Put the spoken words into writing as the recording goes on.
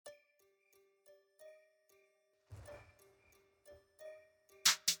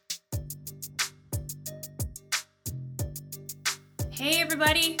Hey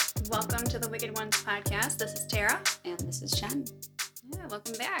everybody, welcome to the Wicked Ones podcast. This is Tara. And this is Jen. Yeah,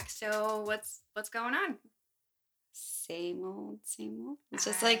 welcome back. So what's going on? Same old, same old. It's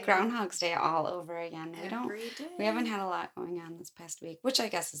just like Groundhog's Day all over again. We haven't had a lot going on this past week, which I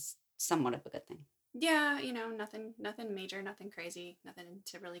guess is somewhat of a good thing. Yeah, nothing major, nothing crazy, nothing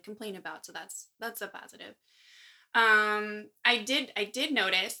to really complain about. So that's a positive. I did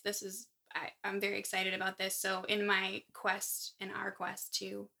notice I'm very excited about this. So in our quest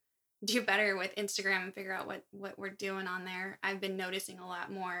to do better with Instagram and figure out what we're doing on there, I've been noticing a lot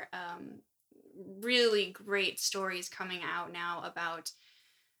more really great stories coming out now about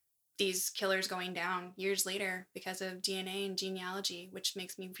these killers going down years later because of DNA and genealogy, which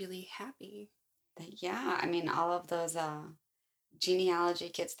makes me really happy. Yeah, I mean, all of those genealogy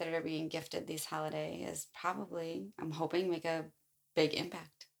kits that are being gifted these holidays is probably, I'm hoping, make a big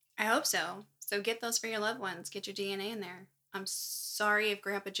impact. I hope so. So get those for your loved ones. Get your DNA in there. I'm sorry if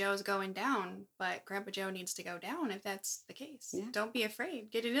Grandpa Joe's going down, but Grandpa Joe needs to go down if that's the case. Yeah. Don't be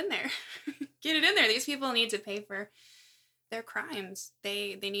afraid. Get it in there. Get it in there. These people need to pay for their crimes.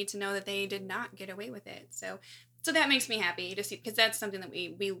 They need to know that they did not get away with it. So that makes me happy to see, because that's something that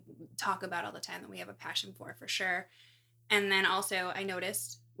we talk about all the time, that we have a passion for sure. And then also I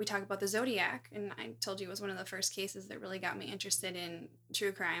noticed we talk about the Zodiac, and I told you it was one of the first cases that really got me interested in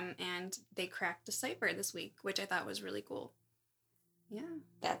true crime, and they cracked the cipher this week, which I thought was really cool. Yeah.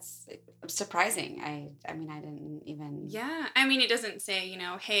 That's surprising. I mean, I didn't even... Yeah. I mean, it doesn't say,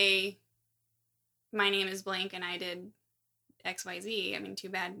 hey, my name is blank and I did XYZ. I mean, too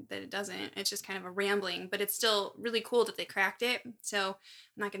bad that it doesn't. It's just kind of a rambling, but it's still really cool that they cracked it. So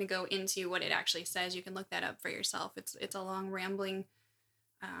I'm not going to go into what it actually says. You can look that up for yourself. It's a long rambling,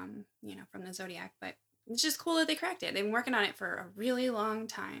 from the Zodiac, but it's just cool that they cracked it. They've been working on it for a really long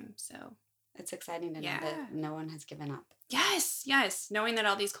time. So it's exciting to know that no one has given up. Yes. Knowing that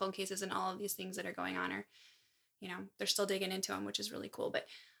all these cold cases and all of these things that are going on are, they're still digging into them, which is really cool. But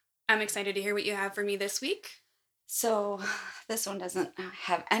I'm excited to hear what you have for me this week. So this one doesn't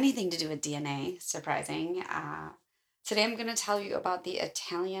have anything to do with DNA, surprising. Today I'm going to tell you about the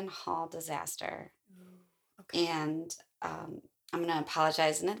Italian Hall disaster. Okay. And I'm going to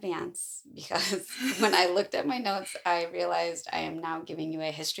apologize in advance, because when I looked at my notes, I realized I am now giving you a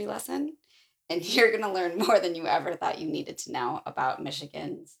history lesson, and you're going to learn more than you ever thought you needed to know about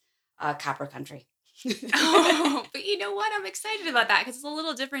Michigan's copper country. Oh, but you know what? I'm excited about that, because it's a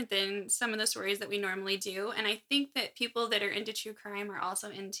little different than some of the stories that we normally do. And I think that people that are into true crime are also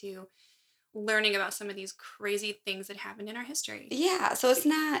into learning about some of these crazy things that happened in our history. Yeah, so it's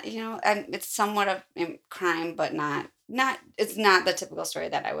not, it's somewhat of crime, but it's not the typical story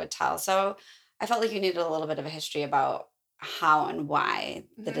that I would tell. So I felt like you needed a little bit of a history about how and why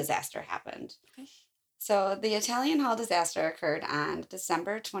the disaster happened. Okay. So the Italian Hall disaster occurred on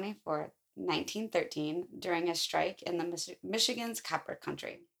December 24th, 1913, during a strike in the Michigan's copper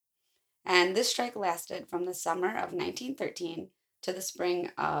country. And this strike lasted from the summer of 1913 to the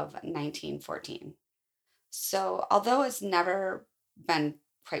spring of 1914. So although it's never been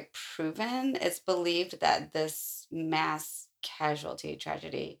quite proven, it's believed that this mass casualty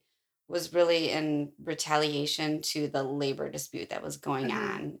tragedy was really in retaliation to the labor dispute that was going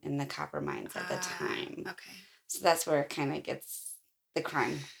on in the copper mines at the time. Okay. So that's where it kind of the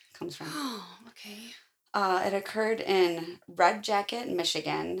crime comes from. Oh, okay. It occurred in Red Jacket,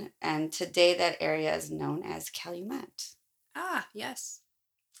 Michigan, and today that area is known as Calumet. Ah, yes.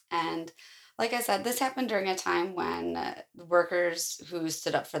 And like I said, this happened during a time when workers who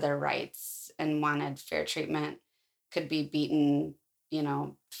stood up for their rights and wanted fair treatment could be beaten,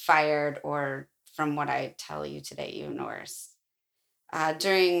 fired, or, from what I tell you today, even worse.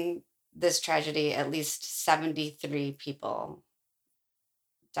 During this tragedy, at least 73 people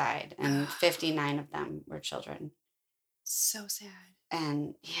died, and 59 of them were children. So sad.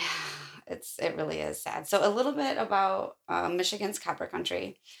 And yeah, it really is sad. So a little bit about Michigan's copper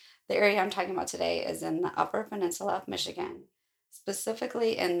country. The area I'm talking about today is in the Upper Peninsula of Michigan,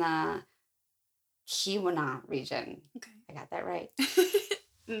 specifically in the Calumet region. Okay. I got that right.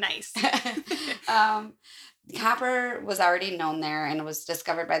 Nice. Copper was already known there, and it was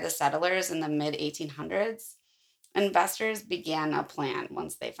discovered by the settlers in the mid-1800s. Investors began a plan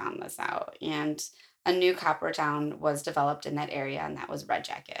once they found this out, and a new copper town was developed in that area, and that was Red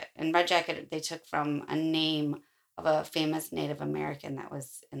Jacket. And Red Jacket, they took from a name of a famous Native American that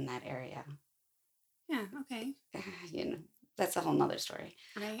was in that area. Yeah, okay. That's a whole nother story.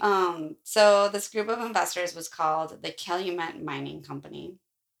 Right. So this group of investors was called the Calumet Mining Company,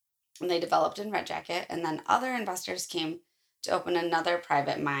 and they developed in Red Jacket, and then other investors came to open another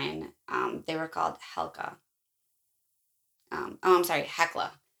private mine. They were called Helka. I'm sorry,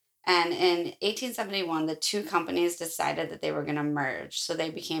 Hecla. And in 1871, the two companies decided that they were going to merge. So they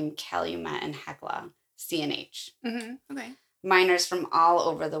became Calumet and Hecla, C&H. Okay. Miners from all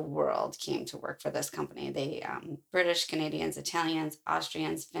over the world came to work for this company. They, British, Canadians, Italians,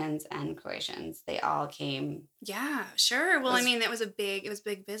 Austrians, Finns, and Croatians, they all came. Yeah, sure. Well, I Was mean, it was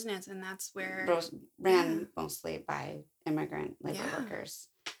big business, and that's where, ran mostly by immigrant labor yeah. workers.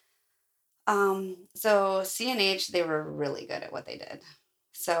 So C&H, they were really good at what they did.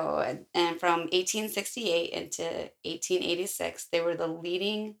 So, and from 1868 into 1886, they were the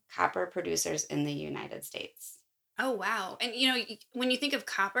leading copper producers in the United States. Oh, wow. And when you think of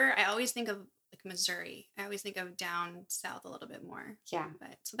copper, I always think of like Missouri. I always think of down south a little bit more. Yeah.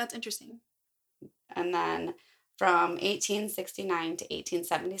 But so that's interesting. And then from 1869 to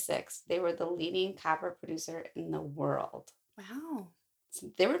 1876, they were the leading copper producer in the world. Wow. So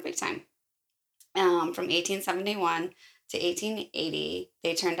they were big time. From 1871 to 1880,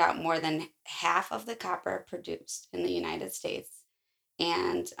 they turned out more than half of the copper produced in the United States.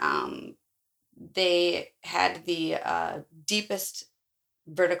 And they had the deepest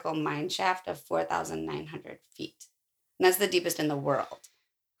vertical mine shaft of 4,900 feet. And that's the deepest in the world.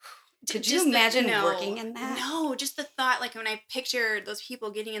 Could you imagine working in that? No, just the thought, like when I picture those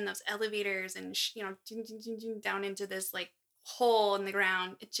people getting in those elevators and, down into this like hole in the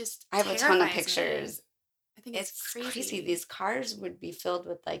ground, it just I have a ton of terrifies pictures. me. I think it's crazy. These cars would be filled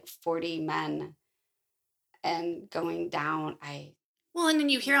with like 40 men and going down. Well, and then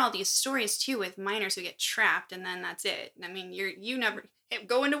you hear all these stories too with miners who get trapped, and then that's it. I mean, you never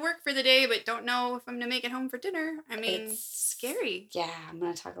going to work for the day, but don't know if I'm gonna make it home for dinner. I mean, it's scary. Yeah, I'm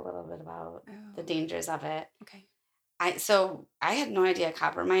gonna talk a little bit about the dangers of it. Okay. I had no idea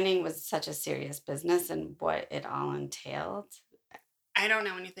copper mining was such a serious business and what it all entailed. I don't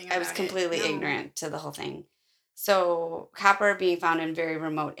know anything about it. I was completely ignorant to the whole thing. So copper being found in very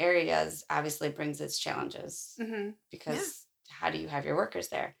remote areas obviously brings its challenges because how do you have your workers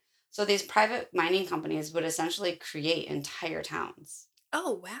there? So these private mining companies would essentially create entire towns.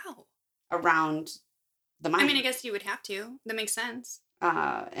 Oh, wow. Around the mine. I mean, I guess you would have to. That makes sense.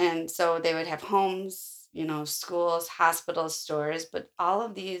 And so they would have homes, schools, hospitals, stores, but all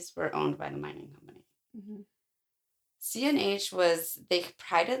of these were owned by the mining company. C&H they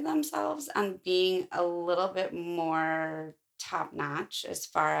prided themselves on being a little bit more top notch as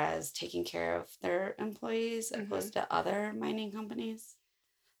far as taking care of their employees opposed to other mining companies.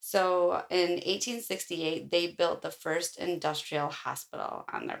 So in 1868, they built the first industrial hospital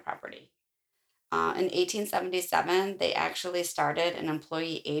on their property. In 1877, they actually started an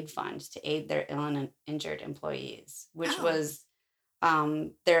employee aid fund to aid their ill and injured employees, which was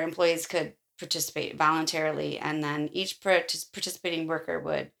their employees could participate voluntarily, and then each participating worker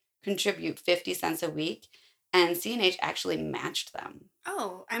would contribute 50 cents a week, and C&H actually matched them.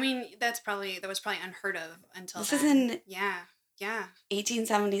 Oh, I mean, that was probably unheard of until this then. is in yeah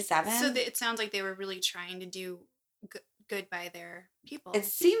 1877. So it sounds like they were really trying to do good by their people. It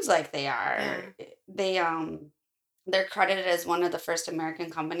seems like they are. They're credited as one of the first American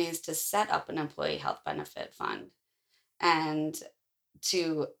companies to set up an employee health benefit fund and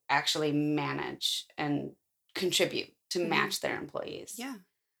to actually manage and contribute to match their employees. Yeah.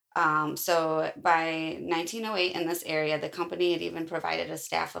 So by 1908 in this area, the company had even provided a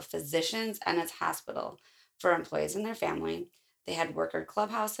staff of physicians and its hospital for employees and their family. They had worker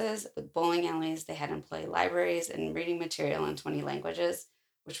clubhouses with bowling alleys. They had employee libraries and reading material in 20 languages,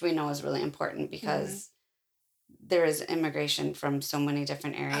 which we know is really important because there is immigration from so many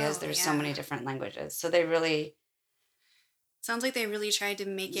different areas. There's so many different languages. So they really... Sounds like they really tried to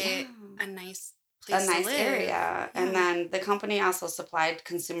make it a nice place to live. Area. Yeah. And then the company also supplied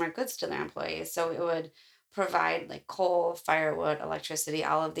consumer goods to their employees. So it would provide like coal, firewood, electricity,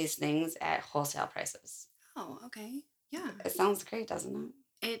 all of these things at wholesale prices. Oh, okay. Yeah. It sounds great, doesn't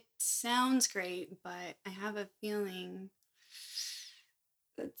it? It sounds great, but I have a feeling...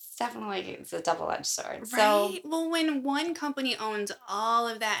 It's a double-edged sword. Right? So, well, when one company owns all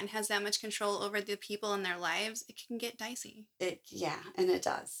of that and has that much control over the people in their lives, it can get dicey. And it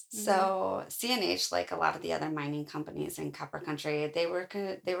does. So C&H, like a lot of the other mining companies in copper country, they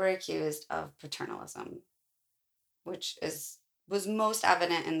were accused of paternalism, which was most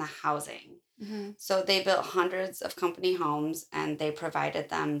evident in the housing. So they built hundreds of company homes and they provided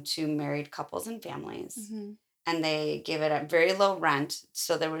them to married couples and families. And they gave it a very low rent,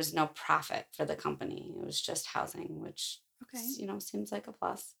 so there was no profit for the company. It was just housing, which seems like a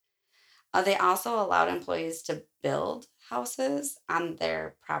plus. They also allowed employees to build houses on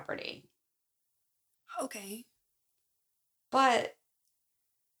their property. Okay. But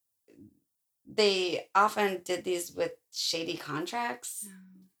they often did these with shady contracts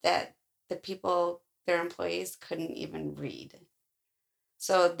that the people, their employees, couldn't even read.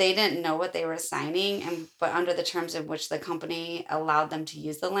 So they didn't know what they were signing, but under the terms in which the company allowed them to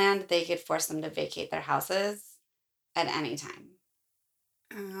use the land, they could force them to vacate their houses at any time.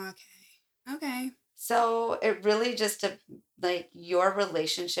 Okay. So it really just like your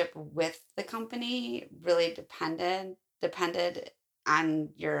relationship with the company really depended on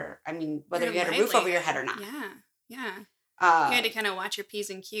whether Your you had a roof over your head or livelihood. not. Yeah. You had to kind of watch your P's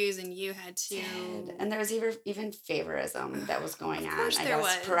and Q's, and you had to. And there was even favorism that was going Of on. course I there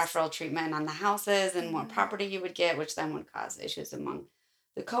guess was. preferential treatment on the houses and what property you would get, which then would cause issues among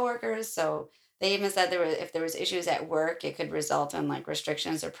the coworkers. So they even said if there was issues at work, it could result in like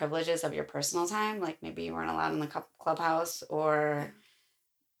restrictions or privileges of your personal time. Like maybe you weren't allowed in the clubhouse, or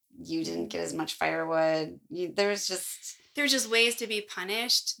you didn't get as much firewood. There's just ways to be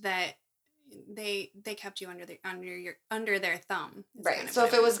punished that they kept you under their thumb. Right. Kind of so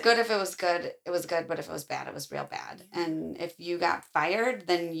if it was good, it was good. But if it was bad, it was real bad. Yeah. And if you got fired,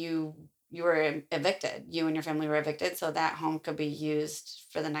 then you were evicted. You and your family were evicted, so that home could be used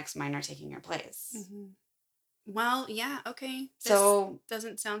for the next minor taking your place. Mm-hmm. Well, yeah, okay. So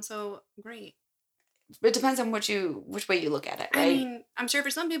doesn't sound so great. It depends on which way you look at it, right? I mean, I'm sure for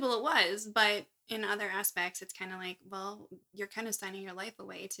some people it was, but in other aspects, it's kind of like, well, you're kind of signing your life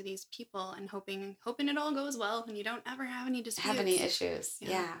away to these people and hoping it all goes well and you don't ever have any disputes. Have any issues.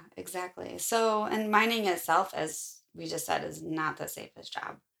 Yeah, exactly. So, and mining itself, as we just said, is not the safest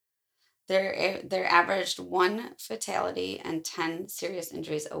job. They're averaged 1 fatality and 10 serious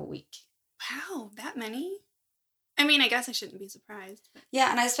injuries a week. Wow, that many? I mean, I guess I shouldn't be surprised. But.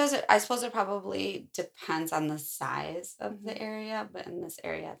 Yeah, and I suppose it probably depends on the size of the area, but in this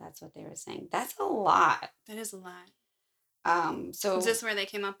area, that's what they were saying. That's a lot. That is a lot. So is this where they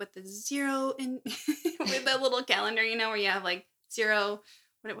came up with the 0 in with that little calendar, where you have like 0?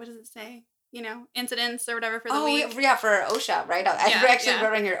 What does it say? Incidents or whatever for the week. Yeah, for OSHA, right? I actually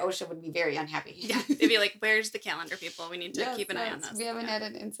wrote on here, OSHA would be very unhappy. Yeah, they'd be like, "Where's the calendar, people? We need to keep an eye on this." We haven't had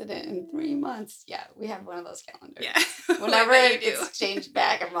an incident in 3 months. Yeah, we have one of those calendars. Yeah. Whenever it gets changed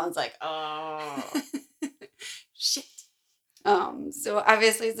back, everyone's like, "Oh, shit." So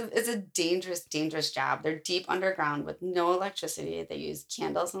obviously it's a dangerous, dangerous job. They're deep underground with no electricity. They use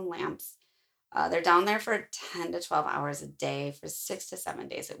candles and lamps. They're down there for 10 to 12 hours a day for 6 to 7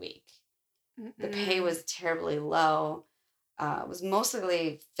 days a week. The pay was terribly low. It was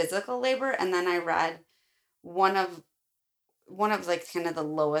mostly physical labor, and then I read one of like kind of the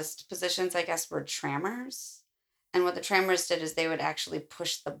lowest positions, I guess, were trammers. And what the trammers did is they would actually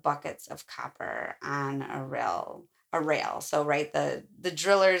push the buckets of copper on a rail. So right, the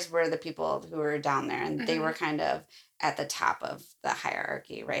drillers were the people who were down there, and they were kind of at the top of the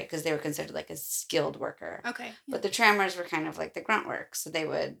hierarchy, right? Because they were considered like a skilled worker. Okay. Yeah. But the trammers were kind of like the grunt work. So they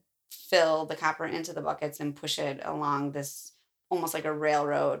would fill the copper into the buckets and push it along this almost like a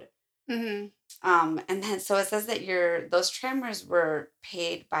railroad. Mm-hmm. And then so it says that those trammers were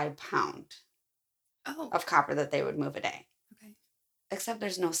paid by pound of copper that they would move a day. Okay. Except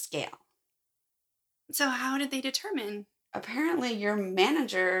there's no scale. So how did they determine? Apparently your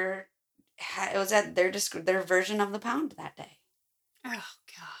manager, it was at their version of the pound that day. Oh,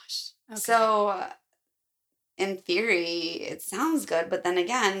 gosh. Okay. So in theory, it sounds good, but then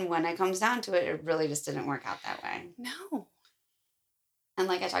again, when it comes down to it, it really just didn't work out that way. No. And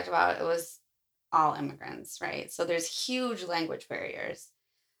like I talked about, it was all immigrants, right? So there's huge language barriers.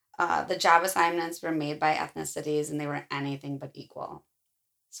 The job assignments were made by ethnicities, and they were anything but equal.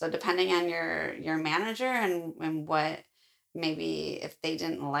 So depending on your manager and what, maybe if they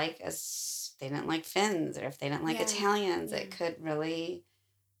didn't like Finns, or if they didn't like Italians, it could really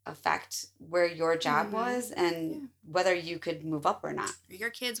affect where your job was and whether you could move up or not.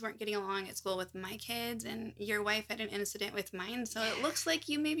 Your kids weren't getting along at school with my kids, and your wife had an incident with mine, so it looks like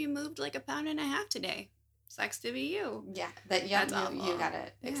you maybe moved like 1.5 pounds today. Sucks to be you. Yeah, that's awful. You got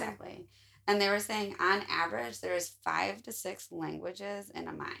it. Yeah. Exactly. And they were saying on average there's 5 to 6 languages in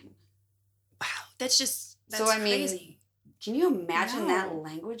a mine. Wow, that's crazy. Can you imagine that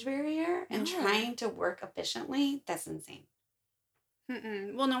language barrier and trying to work efficiently? That's insane.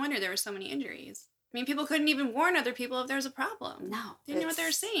 Well, no wonder there were so many injuries. I mean, people couldn't even warn other people if there was a problem. No. They didn't know what they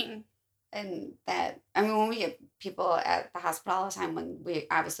were saying. And when we get people at the hospital all the time, when we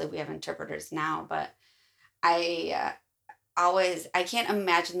have interpreters now, but I can't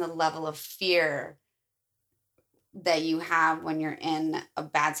imagine the level of fear that you have when you're in a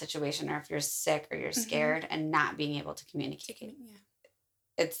bad situation, or if you're sick or you're scared and not being able to communicate. Yeah.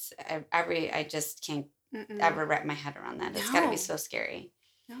 It's I just can't ever wrap my head around that. It's got to be so scary.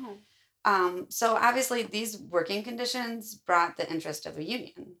 No. So obviously these working conditions brought the interest of a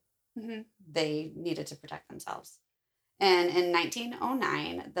union. Mm-hmm. They needed to protect themselves. And in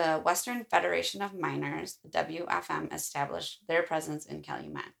 1909, the Western Federation of Miners, the WFM, established their presence in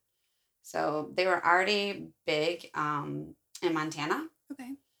Calumet. So they were already big in Montana,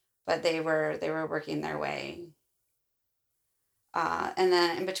 Okay. but they were working their way. And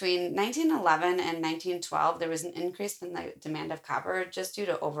then in between 1911 and 1912, there was an increase in the demand of copper just due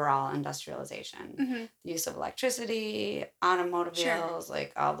to overall industrialization, Mm-hmm. the use of electricity, Sure. automobiles,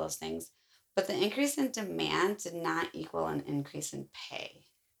 like all those things. But the increase in demand did not equal an increase in pay.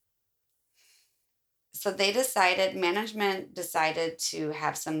 So management decided to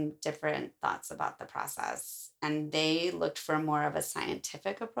have some different thoughts about the process. And they looked for more of a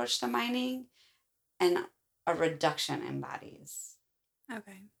scientific approach to mining and a reduction in bodies,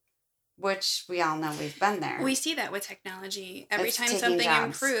 Okay. which we all know we've been We there. see that with technology. Every It's time taking something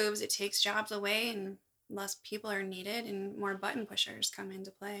jobs. improves, it takes jobs away and less people are needed and more button pushers come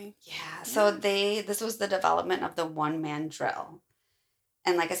into play. Yeah. So Yeah. this was the development of the one man drill.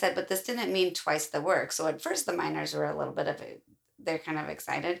 And like I said, but this didn't mean twice the work. So at first the miners were a little bit of they're kind of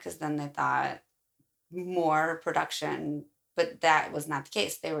excited because then they thought more production, but that was not the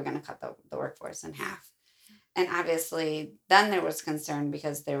case. They were going to cut the workforce in Yeah. half. And obviously then there was concern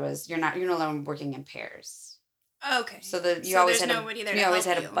because you're no longer working in pairs. Okay. So there's nobody there to you always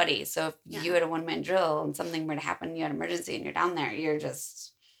help had a you. buddy. So if Yeah. you had a one man drill and something were to happen, you had an emergency and you're down there, you're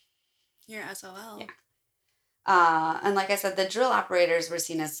SOL. yeah. And like I said, the drill operators were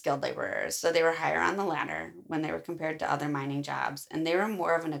seen as skilled laborers. So they were higher on the ladder when they were compared to other mining jobs. And they were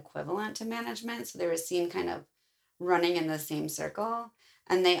more of an equivalent to management. So they were seen kind of running in the same circle.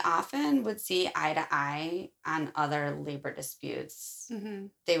 And they often would see eye to eye on other labor disputes. Mm-hmm.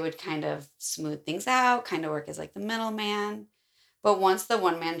 They would kind of smooth things out, kind of work as like the middleman. But once the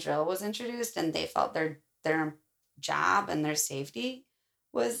one man drill was introduced and they felt their job and their safety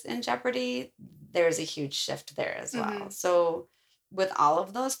was in jeopardy, there's a huge shift there as well. Mm-hmm. So with all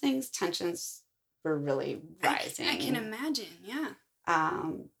of those things, tensions were really rising. I can imagine, yeah.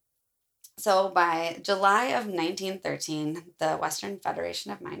 So by July of 1913, the Western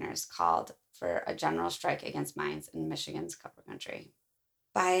Federation of Miners called for a general strike against mines in Michigan's Copper Country.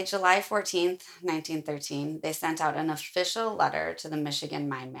 By July 14th, 1913, they sent out an official letter to the Michigan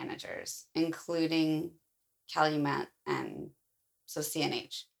mine managers, including Calumet and so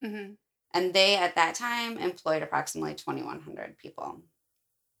CNH. Mm-hmm. And they, at that time, employed approximately 2,100 people.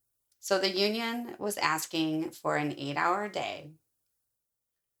 So the union was asking for an 8-hour day,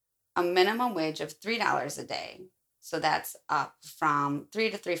 a minimum wage of $3 a day. So that's up from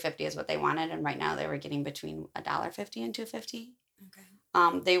 $3 to $3.50 is what they wanted. And right now they were getting between $1.50 and $2.50. Okay.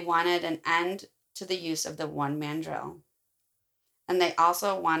 They wanted an end to the use of the one man drill. And they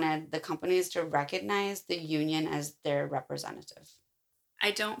also wanted the companies to recognize the union as their representative.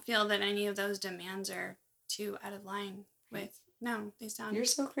 I don't feel that any of those demands are too out of line with. No, they sound. You're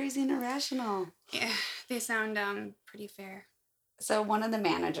so crazy and irrational. Yeah, they sound pretty fair. So one of the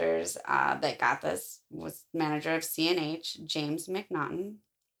managers that got this was manager of CNH, James McNaughton.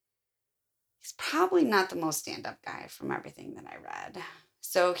 He's probably not the most stand-up guy from everything that I read.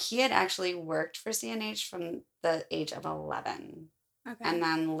 So he had actually worked for CNH from the age of 11. Okay. And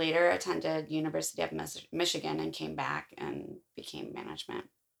then later attended University of Michigan and came back and became management.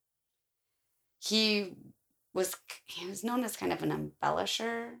 He was known as kind of an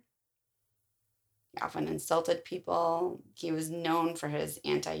embellisher. He often insulted people. He was known for his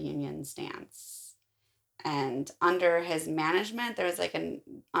anti-union stance. And under his management, there was like an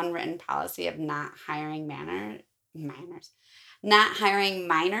unwritten policy of not hiring miners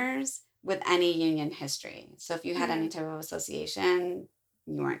with any union history. So if you had any type of association,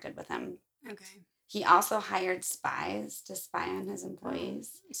 you weren't good with him. Okay. He also hired spies to spy on his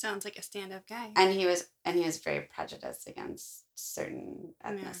employees. Sounds like a stand-up guy. And he was very prejudiced against certain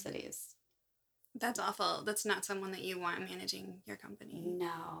ethnicities. That's awful. That's not someone that you want managing your company.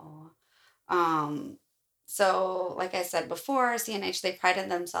 No. So like I said before, CNH, they prided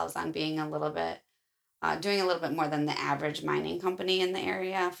themselves on being doing a little bit more than the average mining company in the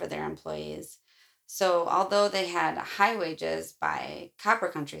area for their employees. So although they had high wages by copper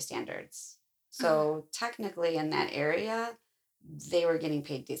country standards, so technically in that area, they were getting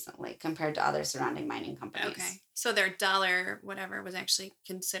paid decently compared to other surrounding mining companies. Okay. So their dollar whatever was actually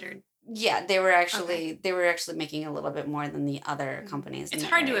considered. Yeah, they were actually making a little bit more than the other companies. It's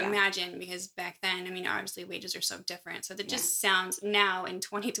hard to imagine because back then, I mean, obviously wages are so different. So that just sounds now in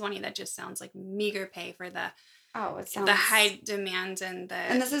 2020, that just sounds like meager pay for the high demands and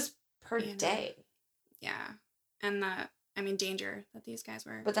this is per day. Yeah, and the danger that these guys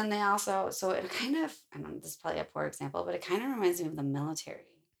were. But then they also, so it kind of, I don't know, this is probably a poor example, but it kind of reminds me of the military.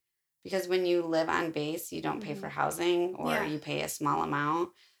 Because when you live on base, you don't pay for housing, or you pay a small amount.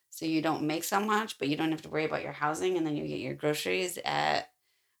 So you don't make so much, but you don't have to worry about your housing. And then you get your groceries at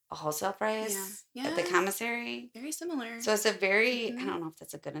a wholesale price at the commissary. Very similar. So it's a very, I don't know if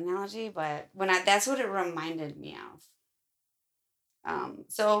that's a good analogy, but that's what it reminded me of.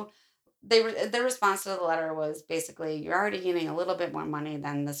 So their response to the letter was basically, you're already getting a little bit more money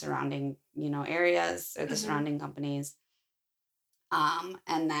than the surrounding, areas or the surrounding companies.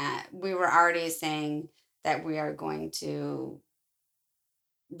 And that we were already saying that we are going to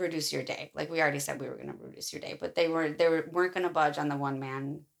reduce your day. Like, we already said we were going to reduce your day, but they weren't going to budge on the one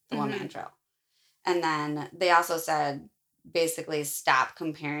man drill. And then they also said, basically, stop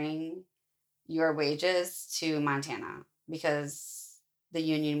comparing your wages to Montana, because the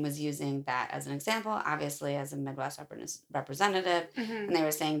union was using that as an example, obviously as a Midwest representative. And they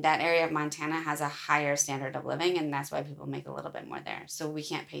were saying that area of Montana has a higher standard of living, and that's why people make a little bit more there. So we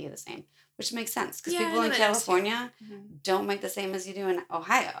can't pay you the same, which makes sense, because people in California don't make the same as you do in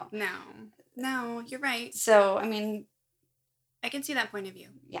Ohio. No, you're right. So, I can see that point of view.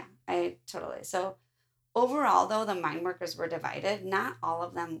 Yeah, I totally. So overall, though, the mine workers were divided. Not all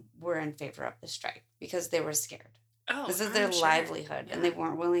of them were in favor of the strike because they were scared. Oh, this is their livelihood, and they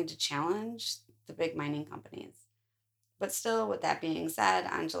weren't willing to challenge the big mining companies. But still, with that being said,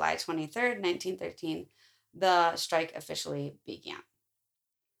 on July 23rd, 1913, the strike officially began.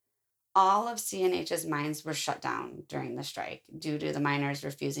 All of CNH's mines were shut down during the strike due to the miners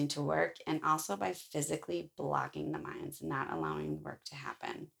refusing to work, and also by physically blocking the mines, not allowing work to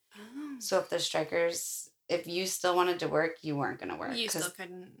happen. Oh. So if the strikers, if you still wanted to work, you weren't going to work. You still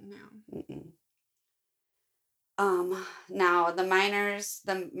couldn't, no. Mm-mm. Now, the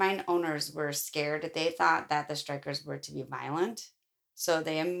mine owners were scared. They thought that the strikers were to be violent. So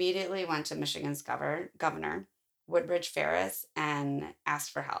they immediately went to Michigan's governor, Woodbridge Ferris, and asked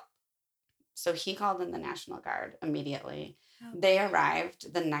for help. So he called in the National Guard immediately. Oh. They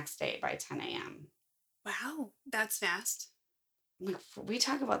arrived the next day by 10 a.m. Wow, that's fast. We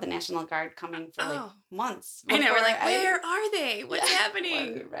talk about the National Guard coming for months. I know, we're like, where are they? What's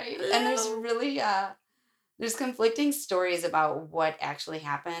happening? Right. Hello? And there's really... there's conflicting stories about what actually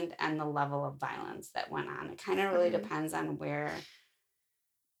happened and the level of violence that went on. It kind of really depends on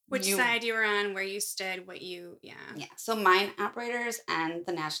which side you were on, where you stood, Yeah. So mine operators and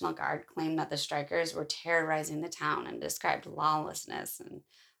the National Guard claimed that the strikers were terrorizing the town and described lawlessness and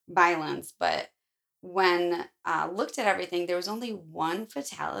violence. But when looked at everything, there was only one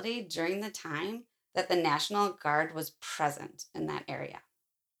fatality during the time that the National Guard was present in that area.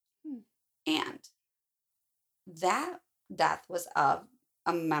 And that death was of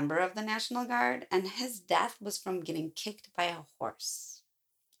a member of the National Guard, and his death was from getting kicked by a horse.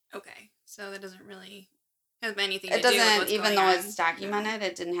 Okay, so that doesn't really have anything to do with what's going on. Even though it's documented,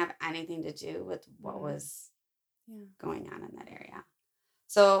 it didn't have anything to do with what was going on in that area.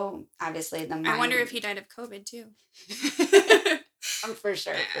 So, obviously, I wonder if he died of COVID, too. For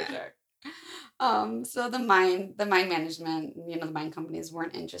sure. So the mine management, the mine companies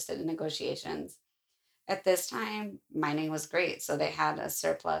weren't interested in negotiations. At this time, mining was great, so they had a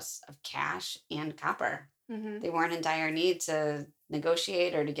surplus of cash and copper. They weren't in dire need to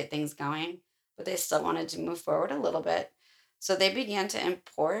negotiate or to get things going, but they still wanted to move forward a little bit. So they began to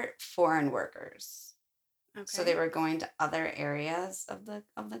import foreign workers. Okay. So they were going to other areas of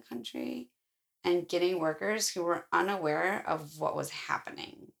the country and getting workers who were unaware of what was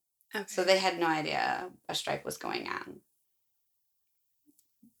happening. Okay. So they had no idea a strike was going on.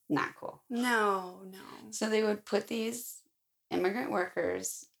 Not cool. No. So they would put these immigrant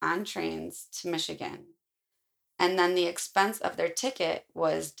workers on trains to Michigan, and then the expense of their ticket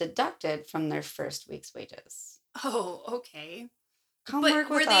was deducted from their first week's wages. Oh, okay. Work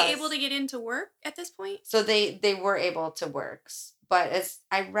with us. Were they able to get into work at this point? So they were able to work, but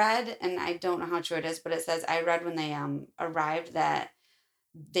I read, and I don't know how true it is, but it says I read when they arrived that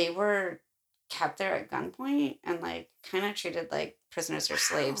they were kept there at gunpoint and kind of treated like prisoners or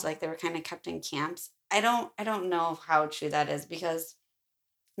slaves. Like they were kind of kept in camps. I don't know how true that is, because,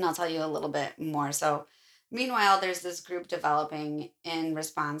 and I'll tell you a little bit more. So meanwhile, there's this group developing in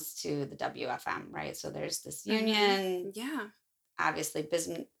response to the WFM, right? So there's this union. Yeah. Obviously,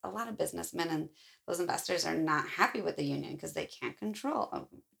 a lot of businessmen and those investors are not happy with the union because they can't control.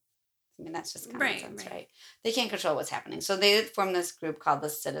 That's just common sense, right? They can't control what's happening. So they formed this group called the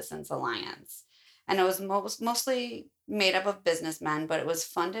Citizens Alliance. And it was mostly made up of businessmen, but it was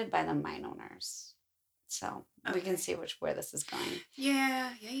funded by the mine owners. So we can see where this is going.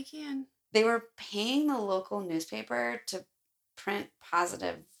 Yeah, you can. They were paying the local newspaper to print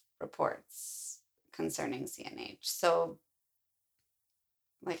positive reports concerning CNH. So,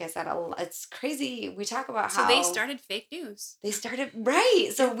 like I said, it's crazy. We talk about how... So they started fake news. They started...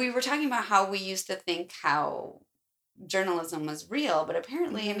 Right. So we were talking about how we used to think how journalism was real, but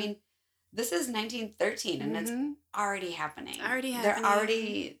apparently, I mean, this is 1913 and it's already happening. It's already happening. They're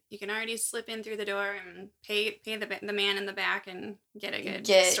already... You can already slip in through the door and pay the man in the back and get a good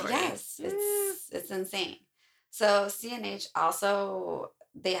story. Yes, it's insane. So CNH also,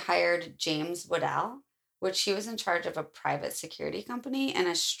 they hired James Waddell, which he was in charge of a private security company and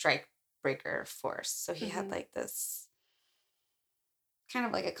a strike breaker force. So he had like this kind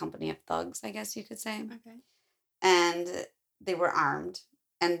of like a company of thugs, I guess you could say. Okay. And they were armed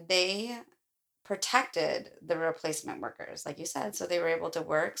and they protected the replacement workers, like you said. So they were able to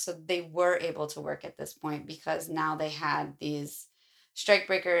work. So they were able to work at this point because now they had these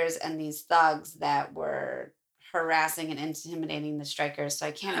strikebreakers and these thugs that were harassing and intimidating the strikers. So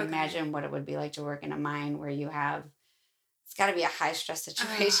I can't imagine what it would be like to work in a mine where you have, it's got to be a high stress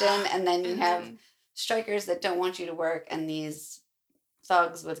situation. And then you have strikers that don't want you to work and these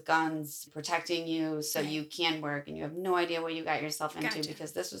thugs with guns protecting you so you can work, and you have no idea what you got yourself into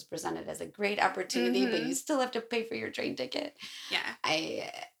because this was presented as a great opportunity, but you still have to pay for your train ticket.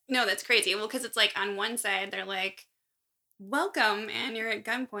 No, that's crazy. Well, because it's like on one side they're like, welcome, and you're at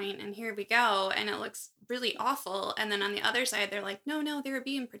gunpoint and here we go, and it looks really awful, and then on the other side they're like, no, they were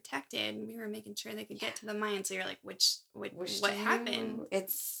being protected and we were making sure they could get to the mine. So you're like, what happened?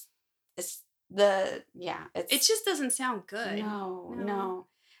 It just doesn't sound good. No.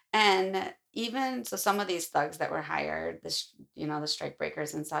 And even so, some of these thugs that were hired, the strike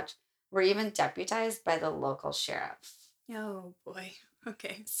breakers and such, were even deputized by the local sheriff. Oh boy.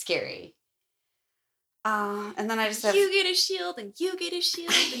 Okay. Scary. And then I just have... You get a shield and you get a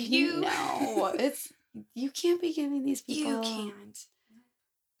shield and you... No, you can't be giving these people... You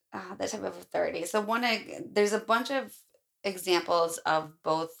can't. That type of authority. So there's a bunch of examples of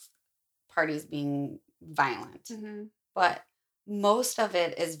both parties being violent, but most of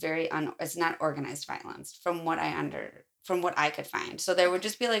it is it's not organized violence from what I could find. So there would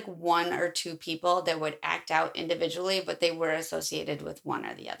just be like one or two people that would act out individually, but they were associated with one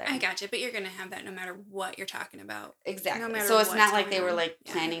or the other. I gotcha, but you're going to have that no matter what you're talking about. Exactly. No, so it's not like they were like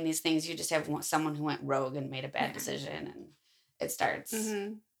planning these things. You just have someone who went rogue and made a bad decision, and it starts...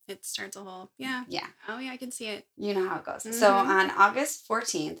 It starts a whole... Yeah. Oh, yeah, I can see it. You know how it goes. So on August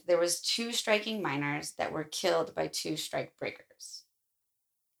 14th, there was 2 striking miners that were killed by 2 strike breakers.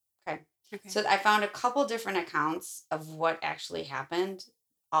 Okay. So I found a couple different accounts of what actually happened,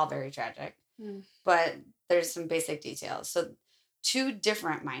 all very tragic. But there's some basic details. So 2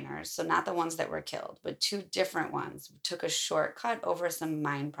 different miners, so not the ones that were killed, but 2 different ones, took a shortcut over some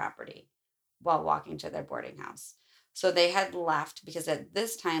mine property while walking to their boarding house. So they had left because at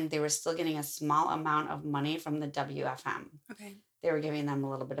this time they were still getting a small amount of money from the WFM. Okay. They were giving them a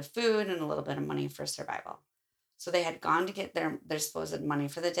little bit of food and a little bit of money for survival. So they had gone to get their supposed money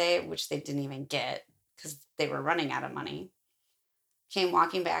for the day, which they didn't even get because they were running out of money. Came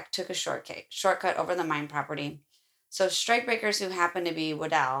walking back, took a shortcut over the mine property. So strikebreakers who happened to be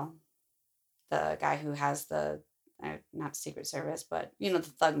Waddell, the guy who has the... not Secret Service, but the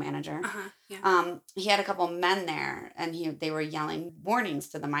thug manager. He had a couple men there, and they were yelling warnings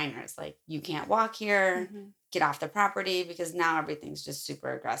to the miners, like, you can't walk here, get off the property, because now everything's just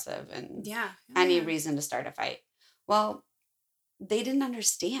super aggressive and any reason to start a fight. Well, they didn't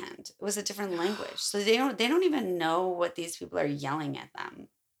understand. It was a different language, so they don't even know what these people are yelling at them.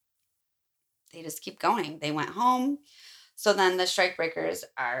 They just keep going. They went home. So then the strikebreakers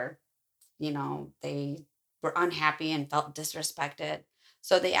are, they were unhappy and felt disrespected.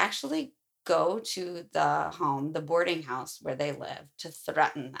 So they actually go to the boarding house where they live to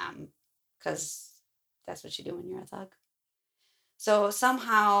threaten them, because that's what you do when you're a thug. So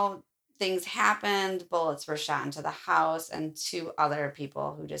somehow things happened. Bullets were shot into the house, and 2 other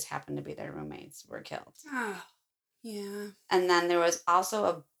people who just happened to be their roommates were killed. Oh, yeah. And then there was also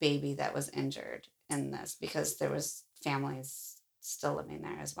a baby that was injured in this because there was families still living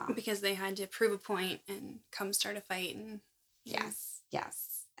there as well. Because they had to prove a point and come start a fight. And Yes.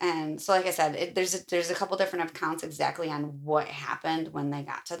 And so, like I said, there's a couple different accounts exactly on what happened when they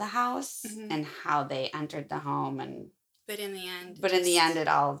got to the house and how they entered the home. But in the end, it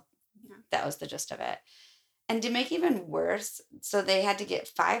all, that was the gist of it. And to make even worse, so they had to get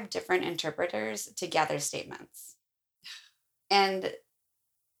 5 different interpreters to gather statements. And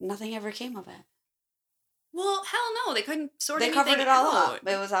nothing ever came of it. Well, hell no. They couldn't sort They covered anything it all out. up.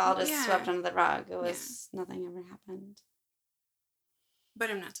 It was all just Yeah. swept under the rug. It Yeah. was nothing ever happened. But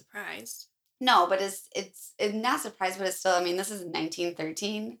I'm not surprised. No, but it's not surprised, but it's still, I mean, this is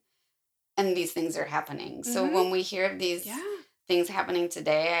 1913 and these things are happening. So Mhm. when we hear of these Yeah. things happening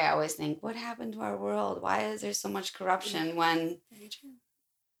today, I always think, what happened to our world? Why is there so much corruption when Very true.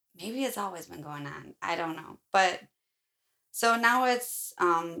 maybe it's always been going on? I don't know. But so now it's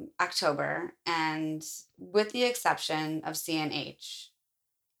October, and with the exception of CNH,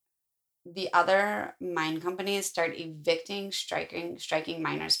 the other mine companies start evicting striking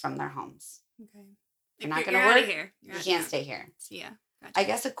miners from their homes. Okay. You're not going You're to out of work. here. You can't stay here. See ya. Gotcha. I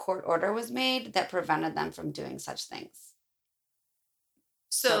guess a court order was made that prevented them from doing such things.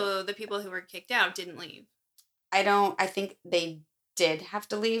 So the people who were kicked out didn't leave. I think they did have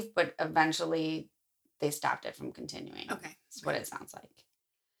to leave, but eventually they stopped it from continuing. Okay. That's what it sounds like.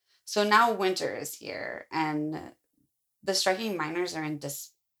 So now winter is here, and the striking miners are in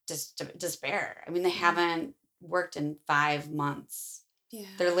despair. I mean, they haven't worked in 5 months. Yeah.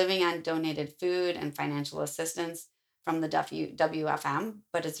 They're living on donated food and financial assistance from the WFM,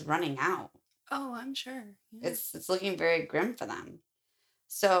 but it's running out. Oh, I'm sure. Yeah. It's looking very grim for them.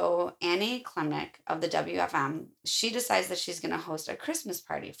 So Annie Klemnick of the WFM, she decides that she's going to host a Christmas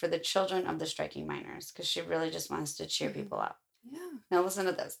party for the children of the striking miners because she really just wants to cheer people up. Yeah. Now listen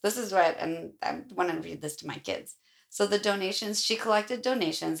to this. This is what, and I want to read this to my kids. So the donations, she collected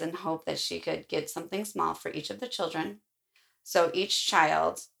donations in hope that she could get something small for each of the children. So each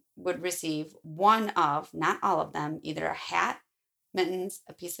child would receive one of, not all of them, either a hat, mittens,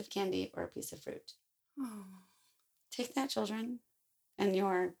 a piece of candy, or a piece of fruit. Oh. Take that, children. And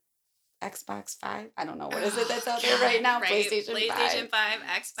your Xbox 5. I don't know what is it that's out there right now. Right. PlayStation 5,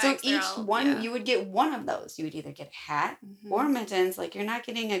 Xbox. So each one, you would get one of those. You would either get a hat or mittens. Like you're not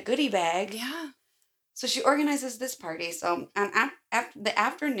getting a goodie bag. Yeah. So she organizes this party. So on the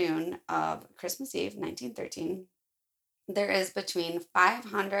afternoon of Christmas Eve, 1913, there is between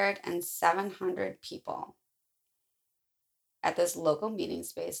 500 and 700 people at this local meeting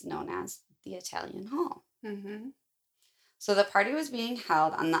space known as the Italian Hall. Mm-hmm. So the party was being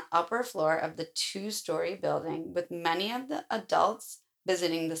held on the upper floor of the 2-story building, with many of the adults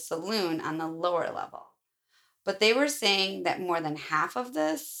visiting the saloon on the lower level. But they were saying that more than half of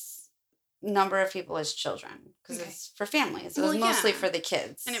this number of people is children, because it's for families. It was mostly for the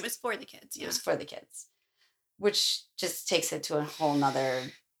kids. And it was for the kids, yeah. It was for the kids, which just takes it to a whole nother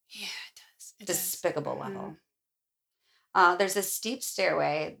despicable level. There's a steep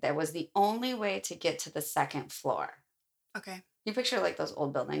stairway that was the only way to get to the second floor. Okay. You picture like those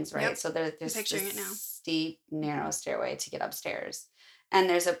old buildings, right? Yep. So there's this it now. steep, narrow stairway to get upstairs. And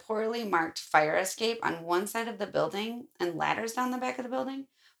there's a poorly marked fire escape on one side of the building and ladders down the back of the building,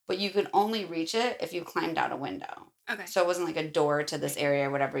 but you could only reach it if you climbed out a window. Okay. So it wasn't like a door to this area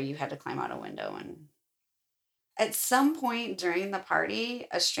or whatever. You had to climb out a window. And at some point during the party,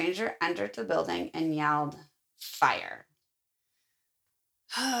 a stranger entered the building and yelled, "Fire."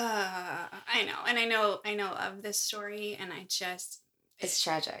 I know. And I know of this story, and it's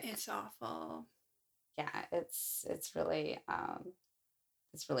tragic. It's awful. Yeah, it's really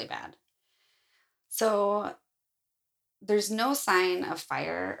bad. So there's no sign of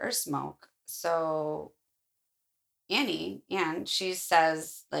fire or smoke. So Anne, she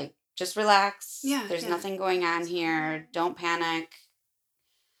says, like, just relax. Yeah. There's nothing going on here. Don't panic.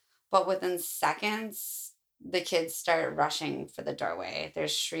 But within seconds, the kids start rushing for the doorway.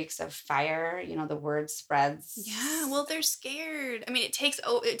 There's shrieks of fire. The word spreads. Yeah, well, they're scared. I mean, it takes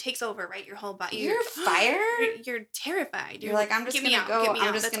over, right? Your whole body. You're fired? You're terrified. You're like, I'm just going to go.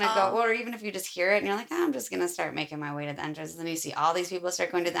 I'm just going to go. Or even if you just hear it and you're like, I'm just going to start making my way to the entrance. And then you see all these people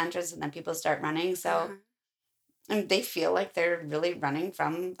start going to the entrance, and then people start running. So, and they feel like they're really running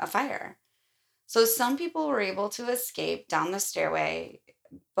from a fire. So some people were able to escape down the stairway,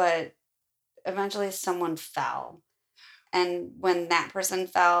 but eventually someone fell. And when that person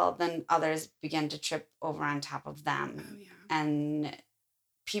fell, then others began to trip over on top of them. Oh, yeah. And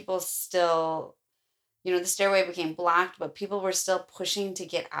people still, the stairway became blocked, but people were still pushing to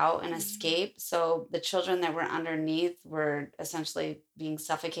get out and escape. So the children that were underneath were essentially being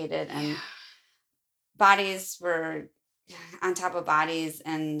suffocated, and bodies were on top of bodies,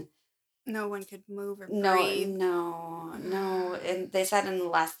 and no one could move or breathe. No. And they said in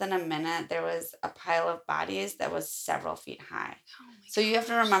less than a minute, there was a pile of bodies that was several feet high. So you have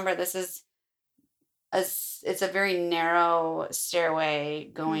to remember, this is it's a very narrow stairway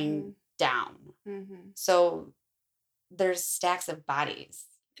going down. So there's stacks of bodies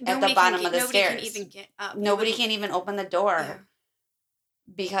at the bottom of the stairs. Nobody can even get up. Nobody can even open the door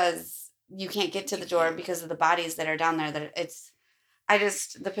because you can't get to the door because of the bodies that are down there.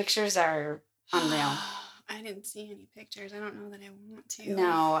 The pictures are unreal. I didn't see any pictures. I don't know that I want to.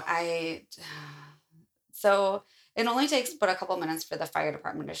 No, so it only takes but a couple minutes for the fire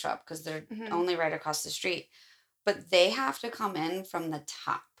department to show up because they're only right across the street. But they have to come in from the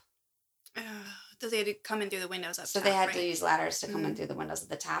top. So they had to come in through the windows up top, So they had to use ladders to come in through the windows at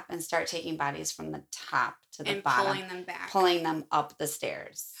the top and start taking bodies from the top to the bottom. Pulling them back. Pulling them up the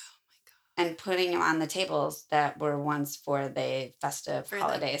stairs. Oh, my God. And putting them on the tables that were once for the festive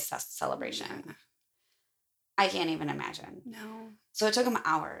holiday celebration. Yeah. I can't even imagine. No. So it took them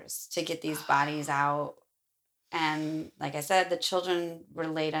hours to get these bodies out. And like I said, the children were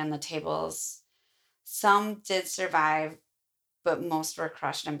laid on the tables. Some did survive, but most were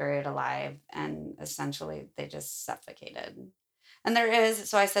crushed and buried alive. And essentially, they just suffocated. And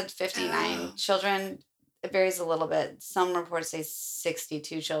so I said 59 children. It varies a little bit. Some reports say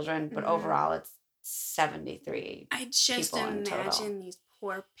 62 children, but overall, it's 73 I just imagine these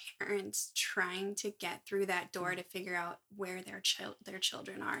poor parents trying to get through that door to figure out where their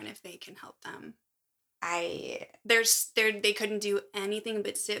children are and if they can help them. They couldn't do anything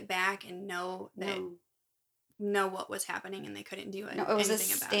but sit back and know what was happening, and they couldn't do it. No, it was a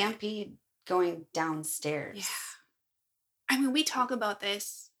stampede going downstairs. Yeah, I mean, we talk about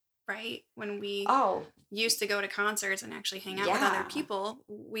this, right? When we used to go to concerts and actually hang out with other people,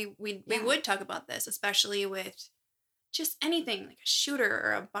 we would talk about this, especially with just anything like a shooter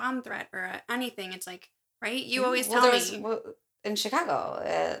or a bomb threat or anything. It's like, right? You always tell me in Chicago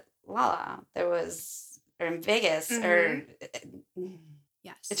at Lala there was. Or in Vegas, or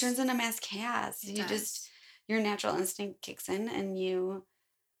yes, it turns into mass chaos. Your natural instinct kicks in, and you,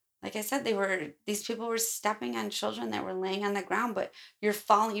 like I said, these people were stepping on children that were laying on the ground, but you're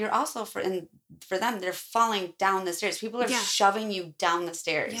falling. You're also for them, they're falling down the stairs. People are shoving you down the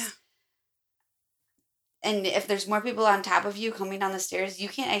stairs. Yeah. And if there's more people on top of you coming down the stairs, you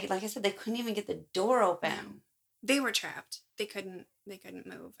can't. Like I said, they couldn't even get the door open. No. They were trapped. They couldn't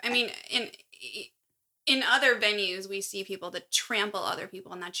move. I mean, in other venues, we see people that trample other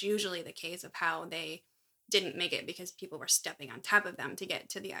people, and that's usually the case of how they didn't make it because people were stepping on top of them to get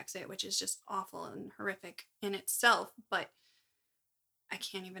to the exit, which is just awful and horrific in itself. But I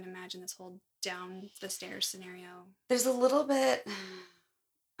can't even imagine this whole down the stairs scenario. There's a little bit.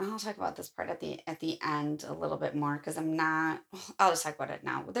 I'll talk about this part at the end a little bit more because I'll just talk about it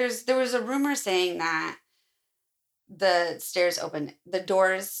now. There was a rumor saying that the stairs opened, the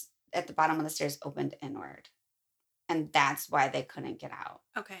doors at the bottom of the stairs opened inward. And that's why they couldn't get out.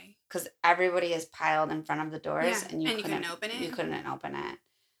 Okay. Because everybody is piled in front of the doors and you couldn't open it? You couldn't open it.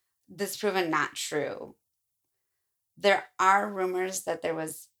 This is proven not true. There are rumors that there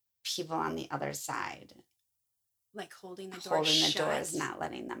was people on the other side. Like holding the doors, not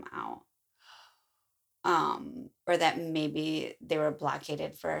letting them out. Or that maybe they were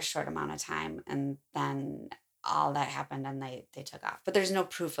blockaded for a short amount of time and then all that happened and they took off. But there's no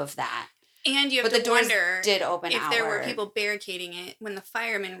proof of that. And you have to wonder did open if there were people barricading it. When the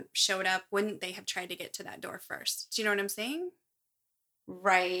firemen showed up, wouldn't they have tried to get to that door first? Do you know what I'm saying?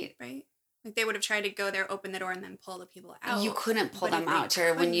 Right. Right? Like they would have tried to go there, open the door, and then pull the people out. You couldn't pull them out,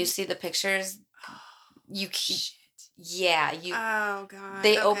 Tara. When you see the pictures, oh God.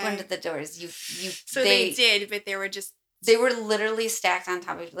 They opened the doors. They did, but they were literally stacked on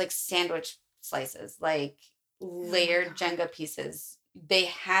top of like sandwich slices, like layered Jenga pieces. They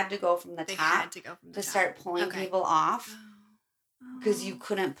had to go from the top to start pulling people off because you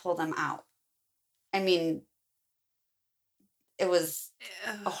couldn't pull them out. I mean, it was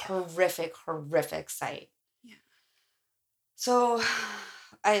a horrific, horrific sight. Yeah. So,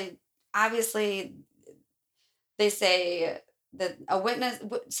 obviously, they say that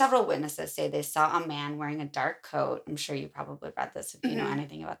several witnesses say they saw a man wearing a dark coat. I'm sure you probably read this if you know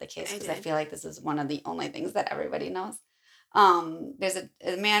anything about the case, because I feel like this is one of the only things that everybody knows. There's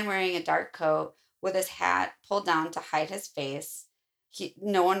a man wearing a dark coat with his hat pulled down to hide his face.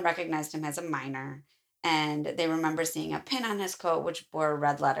 No one recognized him as a minor, and they remember seeing a pin on his coat which bore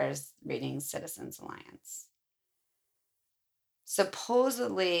red letters reading Citizens Alliance.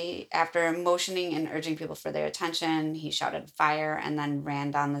 Supposedly, after motioning and urging people for their attention, he shouted fire and then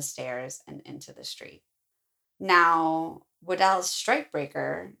ran down the stairs and into the street. Now, Waddell's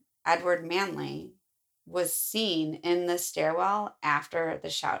strikebreaker, Edward Manley, was seen in the stairwell after the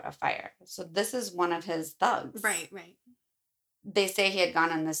shout of fire. So this is one of his thugs. Right. They say he had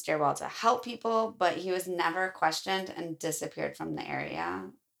gone in the stairwell to help people, but he was never questioned and disappeared from the area.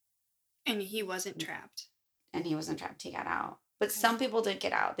 And he wasn't trapped. He got out. But some people did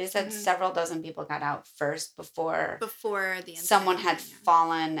get out. They said several dozen people got out first before the someone had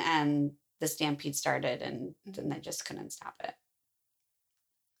fallen and the stampede started, and then they just couldn't stop it.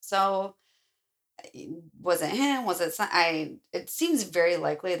 So was it him? Was it it seems very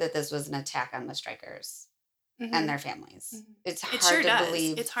likely that this was an attack on the strikers and their families. It's hard to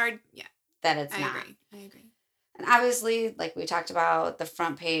believe. It's hard, yeah. That it's not. I agree. And obviously, like we talked about, the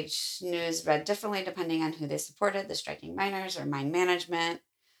front page news read differently depending on who they supported, the striking miners or mine management.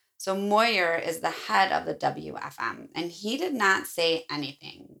 So Moyer is the head of the WFM, and he did not say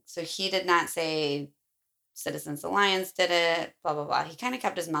anything. So he did not say Citizens Alliance did it, blah, blah, blah. He kind of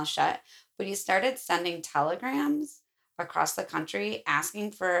kept his mouth shut, but he started sending telegrams across the country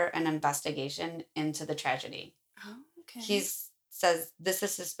asking for an investigation into the tragedy. Oh, okay. He says, this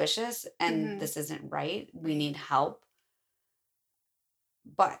is suspicious and this isn't right. We need help.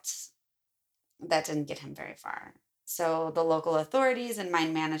 But that didn't get him very far. So the local authorities and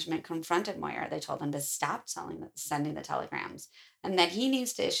mine management confronted Moyer. They told him to stop sending the telegrams and that he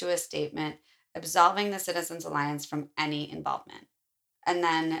needs to issue a statement absolving the Citizens Alliance from any involvement. And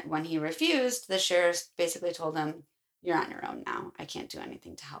then when he refused, the sheriff basically told him, you're on your own now. I can't do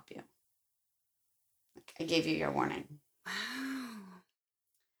anything to help you. I gave you your warning. Wow.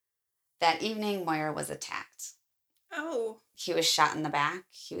 That evening, Moyer was attacked. Oh. He was shot in the back,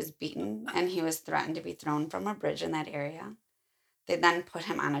 he was beaten, and he was threatened to be thrown from a bridge in that area. They then put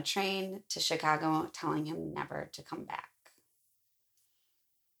him on a train to Chicago, telling him never to come back.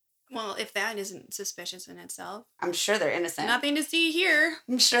 Well, if that isn't suspicious in itself. I'm sure they're innocent. Nothing to see here.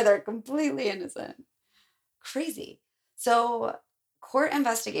 I'm sure they're completely innocent. Crazy. So, court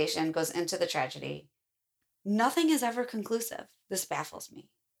investigation goes into the tragedy. Nothing is ever conclusive. This baffles me.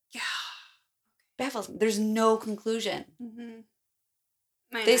 Yeah. Baffles me. There's no conclusion. Mm-hmm.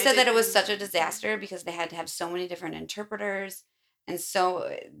 They said that it was such a disaster because they had to have so many different interpreters. And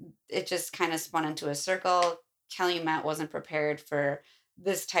so it just kind of spun into a circle. Calumet wasn't prepared for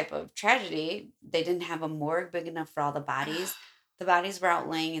this type of tragedy. They didn't have a morgue big enough for all the bodies. The bodies were out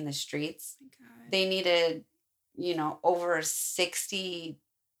laying in the streets. Oh my God. They needed, over 60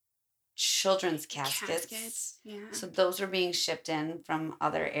 children's caskets. Yeah. So those were being shipped in from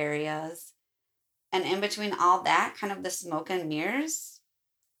other areas. And in between all that, kind of the smoke and mirrors,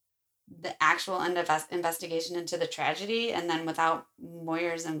 the actual investigation into the tragedy, and then without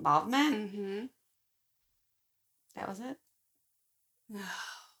Moyer's involvement, that was it.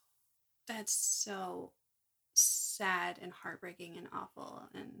 That's so sad and heartbreaking and awful.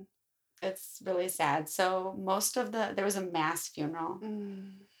 And it's really sad. So there was a mass funeral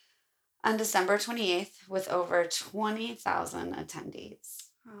on December 28th with over 20,000 attendees.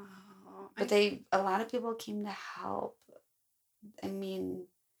 Oh, but a lot of people came to help. I mean,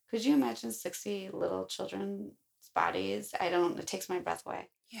 could you imagine 60 little children's bodies? It takes my breath away.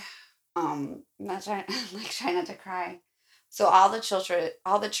 Yeah. I'm not trying, trying not to cry. So all the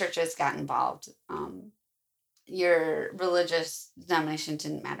churches got involved. Your religious denomination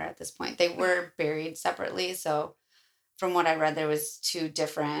didn't matter at this point. They were buried separately. So from what I read, there was 2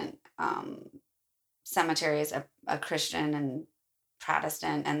 different cemeteries, a Christian and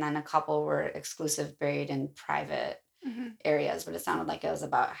Protestant, and then a couple were exclusive buried in private areas, but it sounded like it was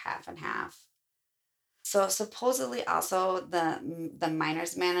about half and half. So supposedly also the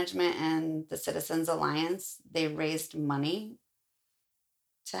miners management and the Citizens Alliance, they raised money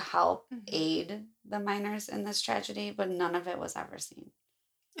to help aid the miners in this tragedy, but none of it was ever seen.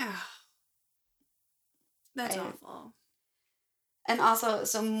 Oh, that's awful. And also,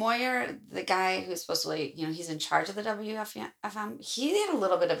 so Moyer, the guy who's supposed to, he's in charge of the WFM, he had a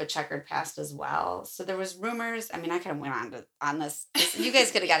little bit of a checkered past as well. So there was rumors. I mean, I kind of went on this. You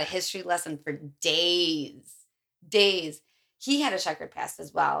guys could have got a history lesson for days. He had a checkered past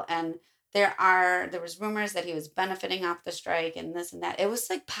as well. And there was rumors that he was benefiting off the strike and this and that. It was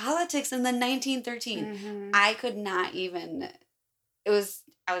like politics in the 1913. I could not even... I was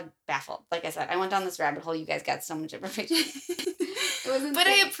baffled. Like I said, I went down this rabbit hole. You guys got so much information. But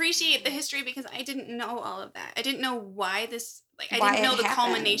I appreciate the history because I didn't know all of that. I didn't know why this, I didn't know the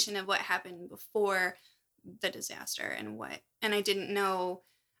culmination of what happened before the disaster and I didn't know,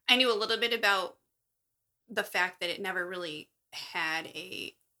 I knew a little bit about the fact that it never really had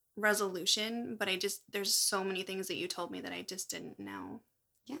a resolution, but there's so many things that you told me that I just didn't know.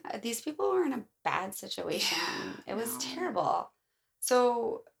 Yeah, these people were in a bad situation. It was terrible.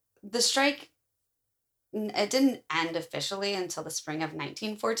 So the strike, it didn't end officially until the spring of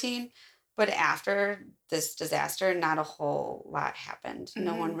 1914, but after this disaster, not a whole lot happened.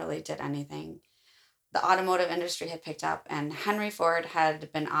 No one really did anything. The automotive industry had picked up, and Henry Ford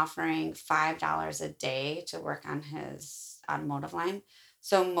had been offering $5 a day to work on his automotive line.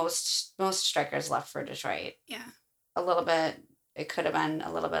 So most strikers left for Detroit. Yeah. A little bit, it could have been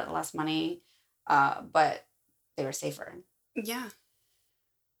a little bit less money, but they were safer. Yeah.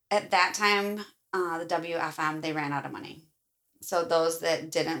 At that time, the WFM, they ran out of money. So those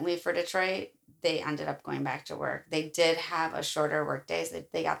that didn't leave for Detroit, they ended up going back to work. They did have a shorter work days.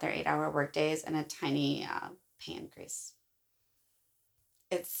 They got their 8-hour work days and a tiny pay increase.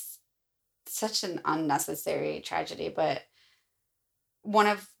 It's such an unnecessary tragedy, but one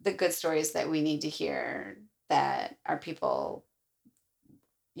of the good stories that we need to hear that our people,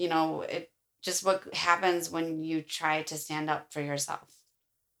 it just what happens when you try to stand up for yourself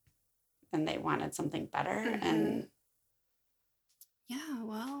and they wanted something better. Mm-hmm. And yeah,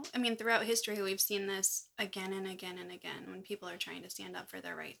 well, I mean, throughout history, we've seen this again and again and again when people are trying to stand up for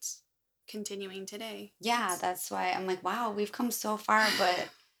their rights, continuing today. Yeah, that's why I'm like, wow, we've come so far, but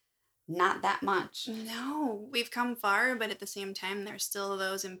not that much. No, we've come far, but at the same time, there's still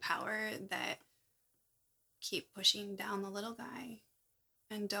those in power that keep pushing down the little guy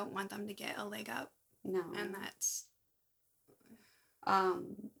and don't want them to get a leg up. No. And that's...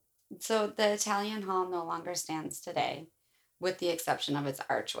 So the Italian Hall no longer stands today, with the exception of its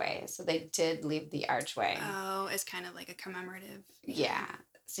archway. So they did leave the archway. Oh, it's kind of like a commemorative. Yeah.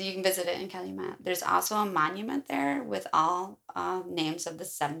 So you can visit it in Calumet. There's also a monument there with all names of the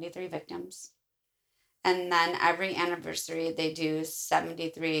 73 victims. And then every anniversary, they do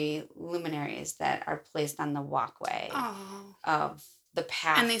 73 luminaries that are placed on the walkway of the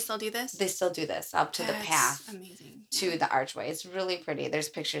path. And they still do this? They still do this up to the path. Amazing. To the archway. It's really pretty. There's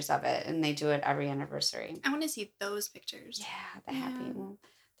pictures of it, and they do it every anniversary. I want to see those pictures. Yeah,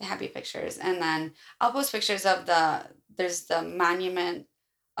 the happy pictures. And then I'll post pictures of there's the monument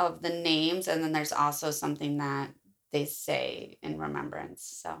of the names, and then there's also something that they say in remembrance.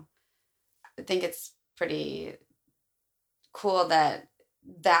 So I think it's pretty cool that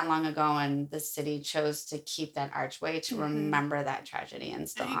long ago and the city chose to keep that archway to remember that tragedy and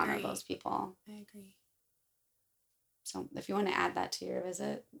still honor those people. I agree. So if you want to add that to your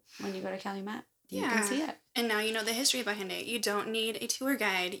visit when you go to Calumet, you can see it. And now you know the history behind it. You don't need a tour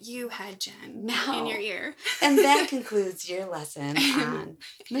guide. You had Jen in your ear. And that concludes your lesson on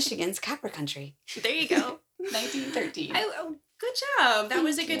Michigan's Copper Country. There you go. 1913. Good job. That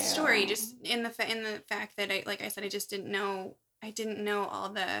was a good story. Just in the fact that I just didn't know. I didn't know all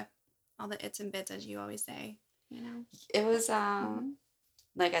the its and bits, as you always say. It was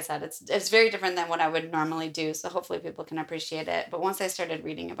like I said, it's very different than what I would normally do. So hopefully people can appreciate it. But once I started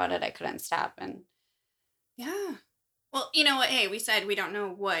reading about it, I couldn't stop. And yeah. Well, you know what? Hey, we said we don't know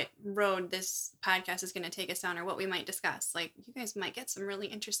what road this podcast is going to take us down or what we might discuss. Like, you guys might get some really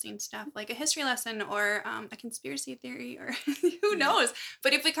interesting stuff, like a history lesson or a conspiracy theory or who knows.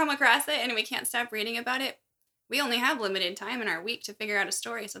 But if we come across it and we can't stop reading about it, we only have limited time in our week to figure out a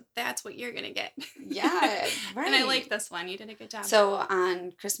story. So that's what you're going to get. Yeah, right. And I like this one. You did a good job. So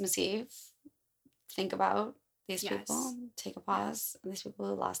on Christmas Eve, think about these people. Take a pause. These people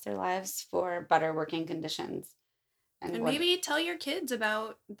who lost their lives for better working conditions. And maybe tell your kids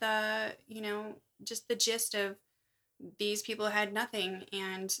about just the gist of these people had nothing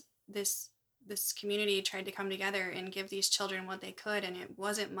and this community tried to come together and give these children what they could, and it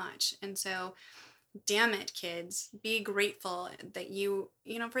wasn't much. And so, damn it, kids, be grateful that you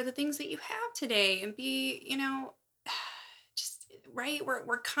for the things that you have today, and be, just right.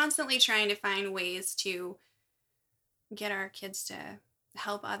 We're constantly trying to find ways to get our kids to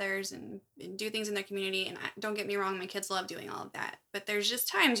help others and do things in their community. And don't get me wrong, my kids love doing all of that. But there's just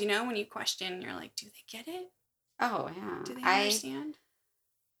times, when you question, you're like, do they get it? Oh, yeah. Do they understand?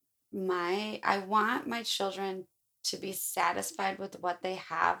 I want my children to be satisfied with what they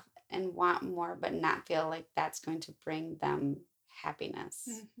have and want more, but not feel like that's going to bring them happiness.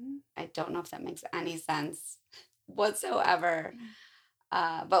 Mm-hmm. I don't know if that makes any sense whatsoever.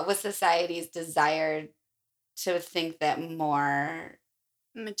 But with society's desire to think that more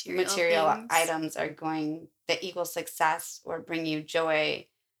material items are going that equal success or bring you joy,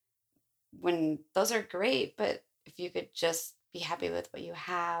 when those are great, but if you could just be happy with what you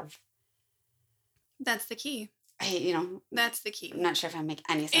have, that's the key. That's the key. I'm not sure if I make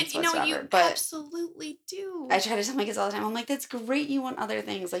any sense whatsoever. You but absolutely do. I try to tell my kids all the time, I'm like, that's great, you want other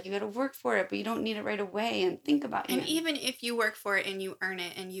things, like you got to work for it, but you don't need it right away, and think about it. And even if you work for it and you earn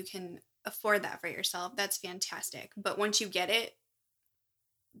it and you can afford that for yourself, that's fantastic. But once you get it,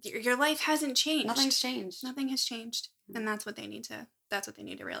 your life hasn't changed. Nothing's changed. Nothing has changed. And that's what they need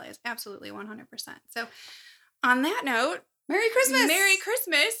to realize. Absolutely, 100%. So on that note, Merry Christmas. Merry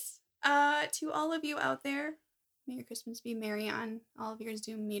Christmas to all of you out there. May your Christmas be merry on all of your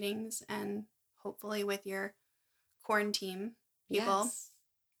Zoom meetings and hopefully with your quarantine people. Yes.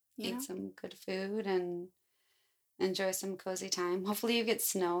 You know? Eat some good food and enjoy some cozy time. Hopefully you get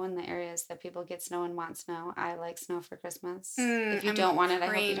snow in the areas that people get snow and want snow. I like snow for Christmas. If you I'm don't want it, I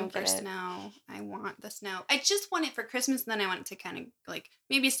hope you don't for get it. snow. I want the snow. I just want it for Christmas, and then I want it to kind of like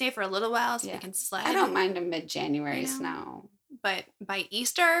maybe stay for a little while so we can sled. I don't mind a mid-January snow. But by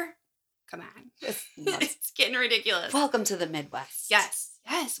Easter, come on. It's getting ridiculous. Welcome to the Midwest. Yes.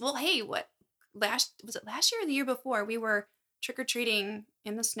 Yes. Well, hey, was it last year or the year before? We were trick-or-treating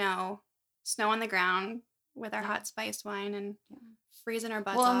in the snow on the ground with our hot spiced wine and freezing our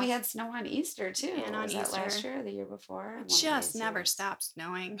butts off. Well, and we had snow on Easter too. And on was Easter. That last year or the year before? It just never stopped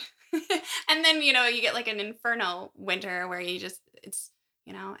snowing. And then, you get like an inferno winter where it's, hey,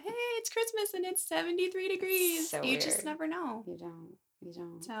 it's Christmas and it's 73 degrees. So you weird. Just never know. You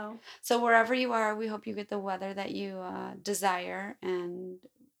don't. So wherever you are, we hope you get the weather that you desire, and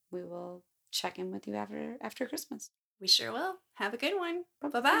we will check in with you after Christmas. We sure will. Have a good one.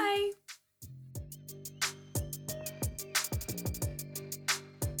 Bye-bye. Bye-bye.